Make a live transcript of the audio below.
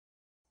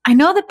I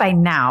know that by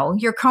now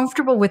you're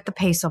comfortable with the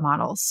peso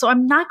model, so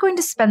I'm not going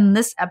to spend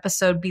this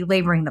episode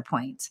belaboring the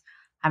point.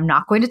 I'm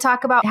not going to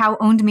talk about how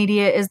owned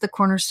media is the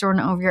cornerstone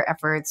of your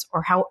efforts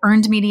or how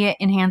earned media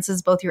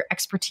enhances both your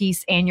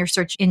expertise and your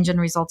search engine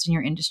results in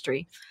your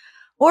industry.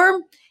 Or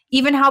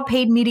even how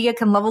paid media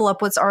can level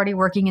up what's already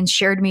working and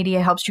shared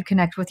media helps you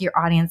connect with your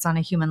audience on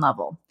a human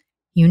level.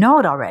 You know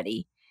it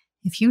already.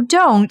 If you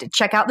don't,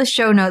 check out the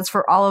show notes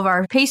for all of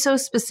our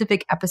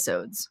peso-specific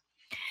episodes.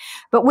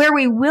 But where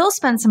we will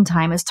spend some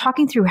time is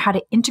talking through how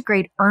to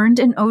integrate earned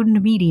and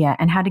owned media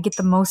and how to get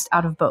the most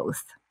out of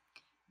both.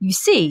 You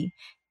see,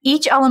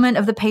 each element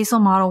of the peso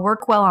model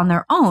work well on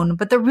their own,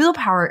 but the real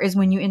power is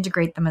when you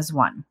integrate them as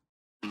one.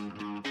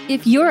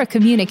 If you're a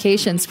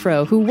communications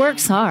pro who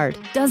works hard,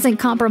 doesn't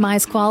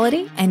compromise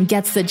quality, and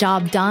gets the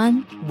job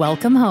done,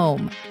 welcome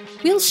home.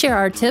 We'll share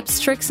our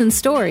tips, tricks, and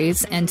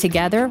stories, and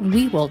together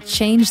we will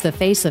change the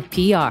face of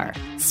PR.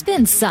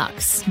 Spin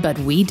sucks, but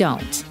we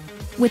don't.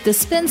 With the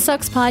Spin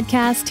Sucks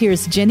podcast,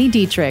 here's Jenny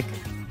Dietrich.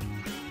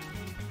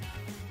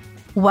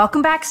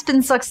 Welcome back,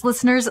 Spin Sucks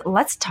listeners.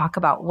 Let's talk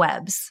about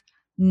webs.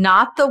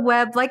 Not the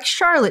web like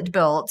Charlotte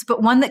built,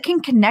 but one that can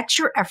connect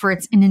your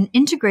efforts in an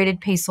integrated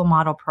peso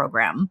model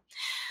program.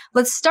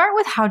 Let's start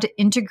with how to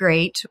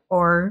integrate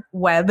or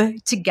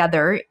web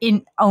together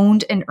in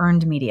owned and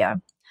earned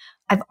media.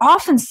 I've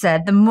often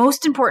said the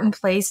most important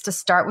place to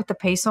start with the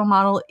peso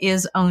model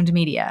is owned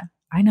media.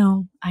 I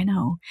know.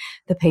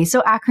 The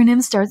peso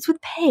acronym starts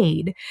with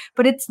paid,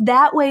 but it's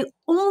that way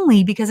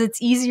only because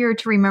it's easier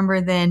to remember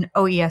than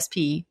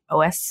OESP,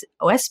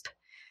 OSP,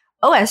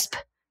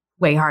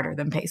 way harder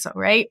than peso,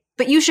 right?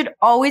 But you should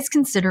always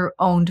consider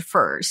owned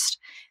first.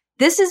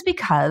 This is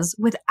because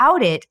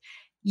without it,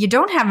 you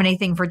don't have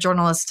anything for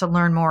journalists to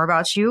learn more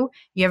about you.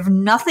 You have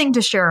nothing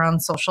to share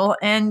on social,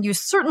 and you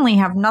certainly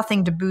have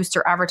nothing to boost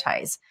or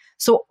advertise.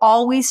 So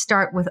always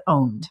start with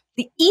owned.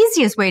 The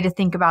easiest way to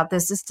think about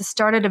this is to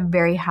start at a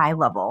very high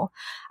level.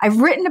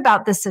 I've written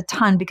about this a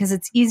ton because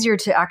it's easier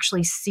to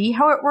actually see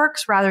how it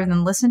works rather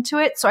than listen to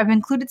it. So I've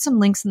included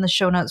some links in the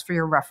show notes for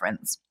your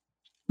reference.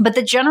 But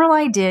the general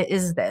idea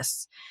is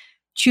this.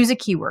 Choose a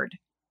keyword,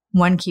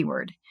 one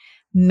keyword.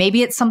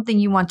 Maybe it's something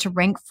you want to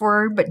rank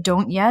for but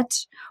don't yet,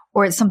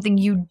 or it's something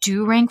you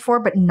do rank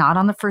for but not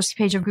on the first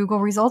page of Google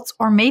results,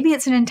 or maybe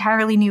it's an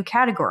entirely new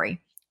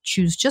category.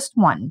 Choose just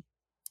one.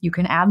 You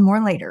can add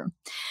more later.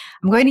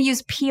 I'm going to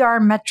use PR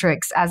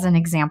metrics as an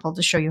example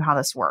to show you how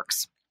this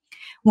works.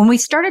 When we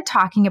started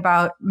talking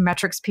about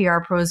metrics PR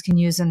pros can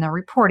use in their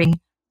reporting,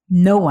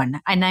 no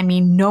one, and I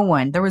mean no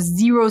one, there was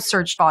zero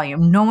search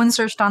volume. No one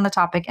searched on the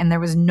topic and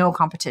there was no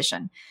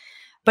competition.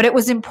 But it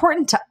was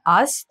important to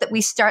us that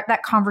we start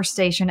that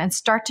conversation and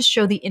start to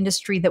show the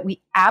industry that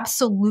we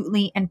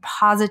absolutely and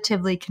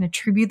positively can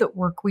attribute the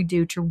work we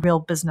do to real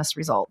business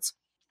results.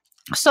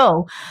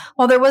 So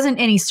while there wasn't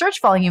any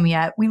search volume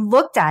yet, we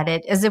looked at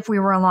it as if we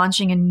were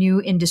launching a new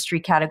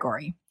industry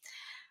category.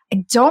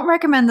 I don't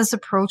recommend this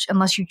approach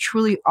unless you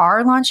truly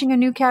are launching a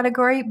new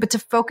category, but to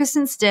focus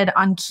instead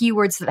on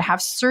keywords that have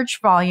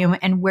search volume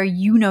and where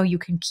you know you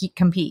can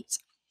compete.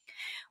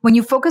 When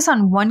you focus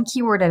on one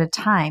keyword at a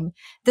time,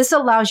 this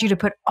allows you to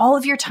put all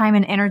of your time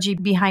and energy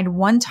behind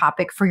one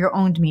topic for your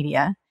owned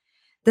media.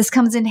 This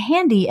comes in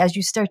handy as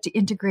you start to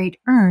integrate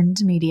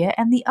earned media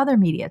and the other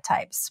media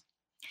types.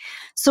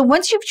 So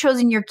once you've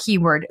chosen your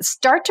keyword,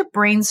 start to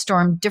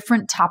brainstorm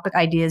different topic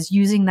ideas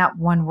using that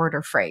one word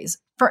or phrase.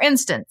 For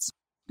instance,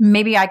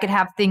 maybe I could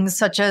have things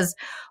such as,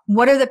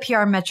 what are the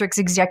PR metrics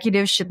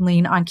executives should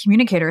lean on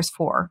communicators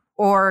for?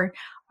 Or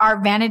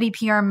are vanity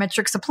PR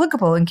metrics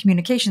applicable in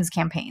communications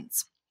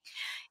campaigns?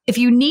 If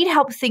you need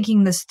help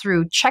thinking this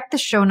through, check the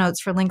show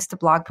notes for links to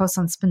blog posts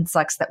on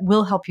SpinSucks that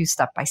will help you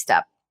step by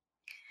step.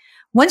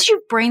 Once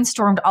you've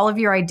brainstormed all of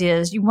your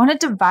ideas, you want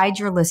to divide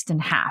your list in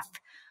half.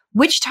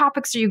 Which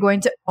topics are you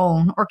going to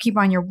own or keep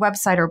on your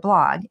website or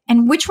blog?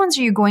 And which ones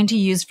are you going to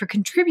use for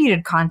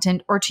contributed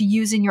content or to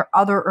use in your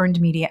other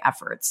earned media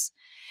efforts?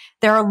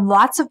 There are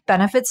lots of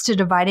benefits to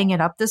dividing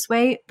it up this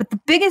way, but the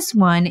biggest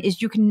one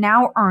is you can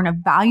now earn a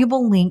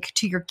valuable link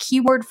to your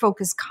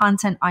keyword-focused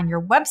content on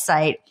your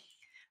website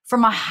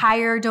from a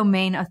higher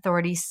domain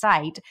authority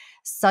site,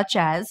 such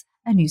as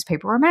a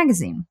newspaper or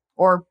magazine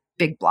or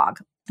big blog.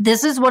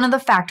 This is one of the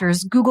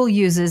factors Google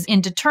uses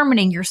in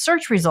determining your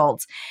search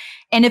results.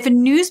 And if a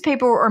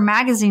newspaper or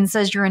magazine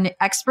says you're an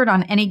expert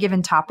on any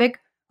given topic,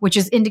 which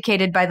is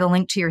indicated by the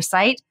link to your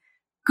site,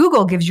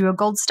 Google gives you a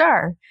gold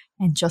star.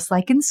 And just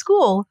like in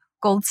school,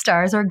 gold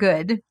stars are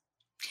good.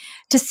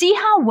 To see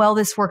how well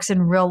this works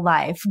in real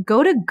life,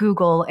 go to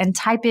Google and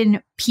type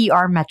in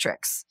PR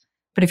metrics.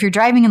 But if you're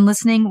driving and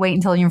listening, wait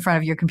until you're in front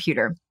of your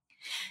computer.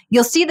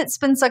 You'll see that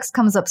SpinSucks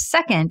comes up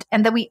second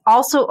and that we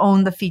also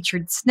own the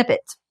featured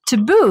snippet. To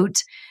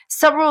boot,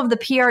 several of the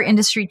PR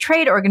industry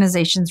trade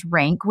organizations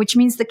rank, which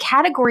means the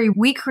category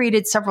we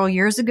created several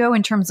years ago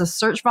in terms of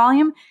search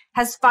volume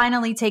has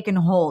finally taken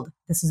hold.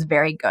 This is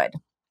very good.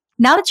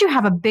 Now that you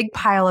have a big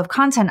pile of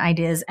content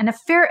ideas and a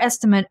fair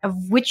estimate of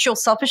which you'll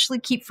selfishly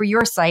keep for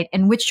your site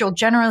and which you'll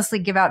generously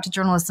give out to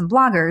journalists and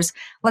bloggers,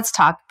 let's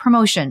talk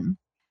promotion.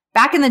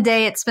 Back in the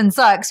day at Spin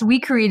Sucks, we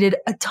created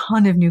a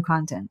ton of new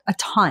content, a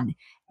ton,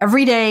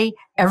 every day,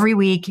 every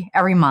week,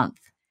 every month.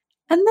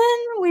 And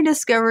then we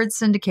discovered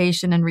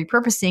syndication and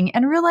repurposing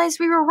and realized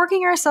we were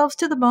working ourselves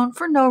to the bone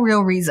for no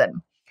real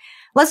reason.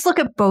 Let's look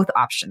at both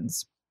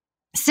options.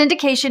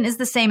 Syndication is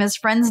the same as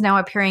Friends now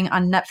appearing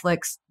on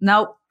Netflix.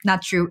 Nope,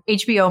 not true.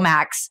 HBO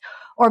Max.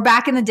 Or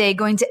back in the day,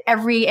 going to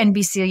every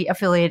NBC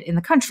affiliate in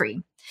the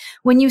country.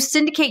 When you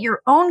syndicate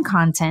your own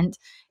content,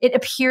 it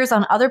appears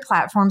on other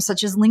platforms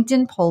such as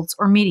LinkedIn, Pulse,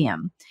 or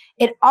Medium.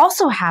 It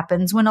also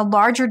happens when a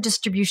larger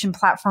distribution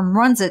platform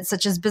runs it,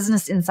 such as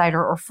Business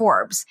Insider or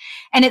Forbes.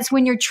 And it's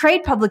when your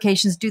trade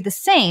publications do the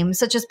same,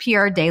 such as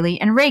PR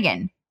Daily and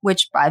Reagan,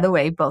 which, by the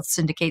way, both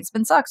syndicate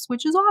Spin Sucks,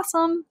 which is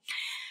awesome.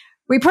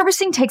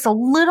 Repurposing takes a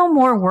little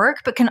more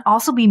work, but can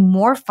also be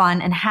more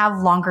fun and have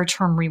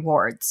longer-term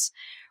rewards.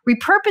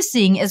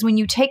 Repurposing is when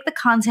you take the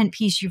content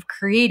piece you've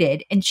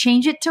created and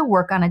change it to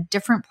work on a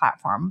different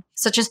platform,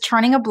 such as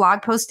turning a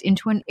blog post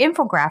into an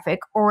infographic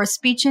or a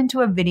speech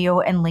into a video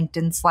and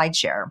LinkedIn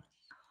SlideShare.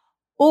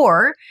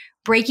 Or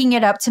breaking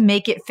it up to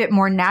make it fit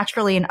more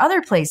naturally in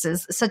other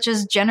places, such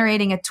as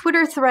generating a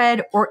Twitter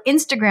thread or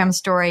Instagram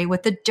story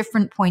with the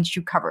different points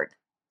you covered.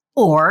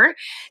 Or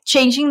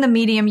changing the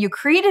medium you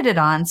created it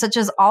on, such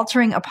as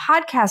altering a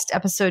podcast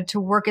episode to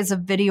work as a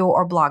video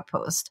or blog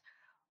post.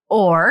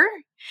 Or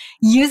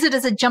use it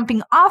as a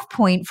jumping off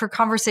point for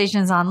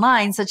conversations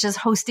online, such as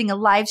hosting a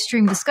live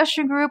stream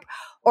discussion group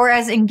or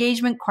as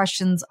engagement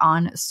questions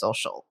on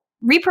social.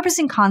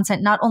 Repurposing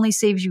content not only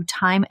saves you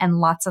time and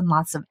lots of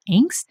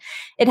angst,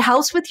 it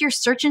helps with your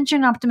search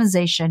engine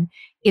optimization,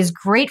 is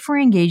great for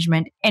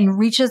engagement, and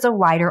reaches a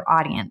wider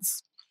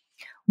audience.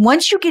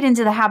 Once you get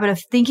into the habit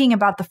of thinking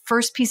about the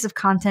first piece of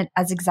content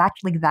as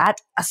exactly that,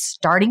 a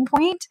starting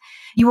point,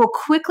 you will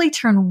quickly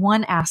turn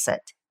one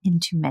asset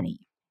into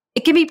many.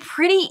 It can be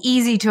pretty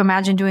easy to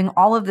imagine doing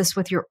all of this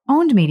with your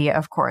owned media,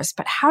 of course,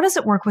 but how does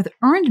it work with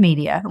earned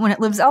media when it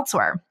lives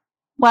elsewhere?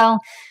 Well,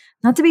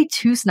 not to be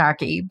too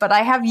snarky, but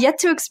I have yet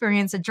to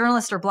experience a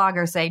journalist or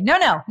blogger say, no,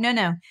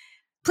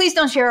 please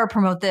don't share or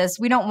promote this.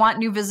 We don't want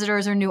new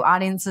visitors or new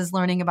audiences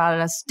learning about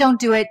us. Don't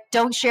do it.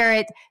 Don't share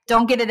it.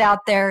 Don't get it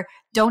out there.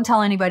 Don't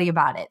tell anybody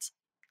about it.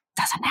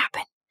 Doesn't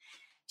happen.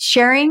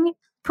 Sharing,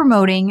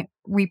 promoting,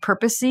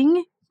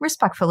 repurposing,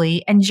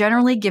 respectfully, and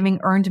generally giving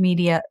earned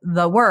media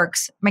the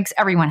works makes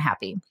everyone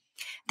happy.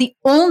 The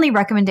only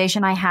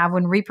recommendation I have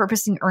when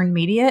repurposing earned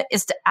media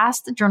is to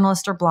ask the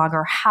journalist or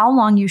blogger how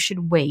long you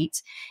should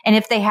wait and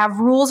if they have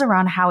rules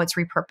around how it's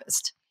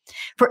repurposed.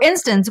 For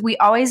instance, we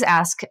always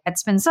ask at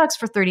Spin Sucks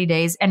for 30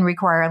 days and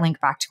require a link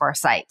back to our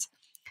site.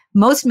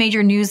 Most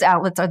major news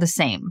outlets are the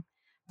same.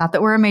 Not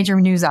that we're a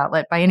major news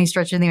outlet by any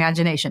stretch of the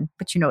imagination,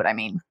 but you know what I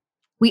mean.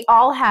 We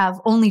all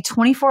have only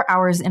 24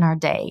 hours in our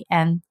day,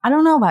 and I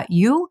don't know about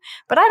you,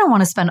 but I don't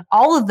want to spend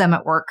all of them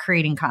at work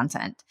creating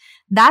content.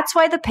 That's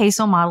why the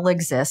Peso model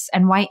exists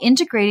and why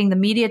integrating the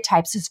media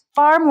types is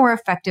far more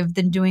effective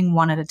than doing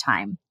one at a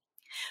time.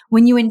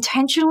 When you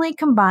intentionally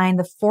combine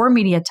the 4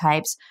 media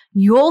types,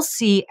 you'll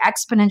see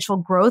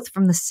exponential growth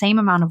from the same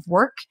amount of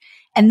work,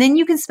 and then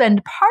you can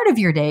spend part of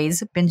your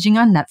days binging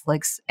on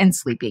Netflix and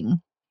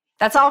sleeping.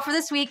 That's all for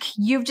this week.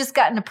 You've just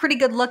gotten a pretty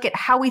good look at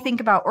how we think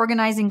about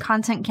organizing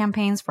content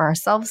campaigns for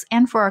ourselves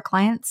and for our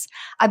clients.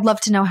 I'd love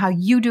to know how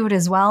you do it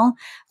as well.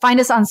 Find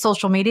us on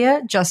social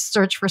media. Just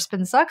search for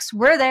Spin Sucks.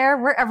 We're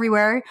there. We're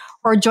everywhere.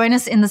 Or join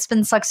us in the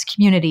Spin Sucks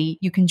community.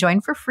 You can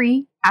join for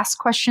free, ask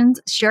questions,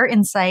 share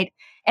insight,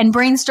 and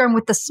brainstorm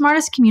with the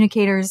smartest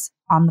communicators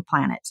on the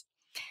planet.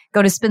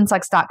 Go to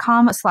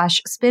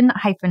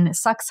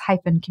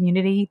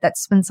spinsucks.com/spin-sucks-community.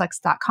 That's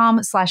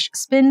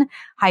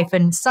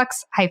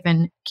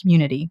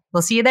spinsucks.com/spin-sucks-community.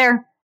 We'll see you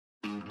there.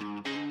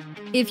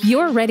 If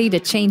you're ready to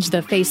change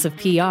the face of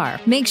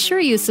PR, make sure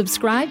you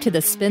subscribe to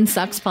the Spin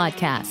Sucks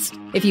podcast.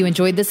 If you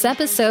enjoyed this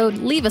episode,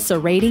 leave us a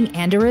rating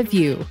and a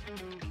review.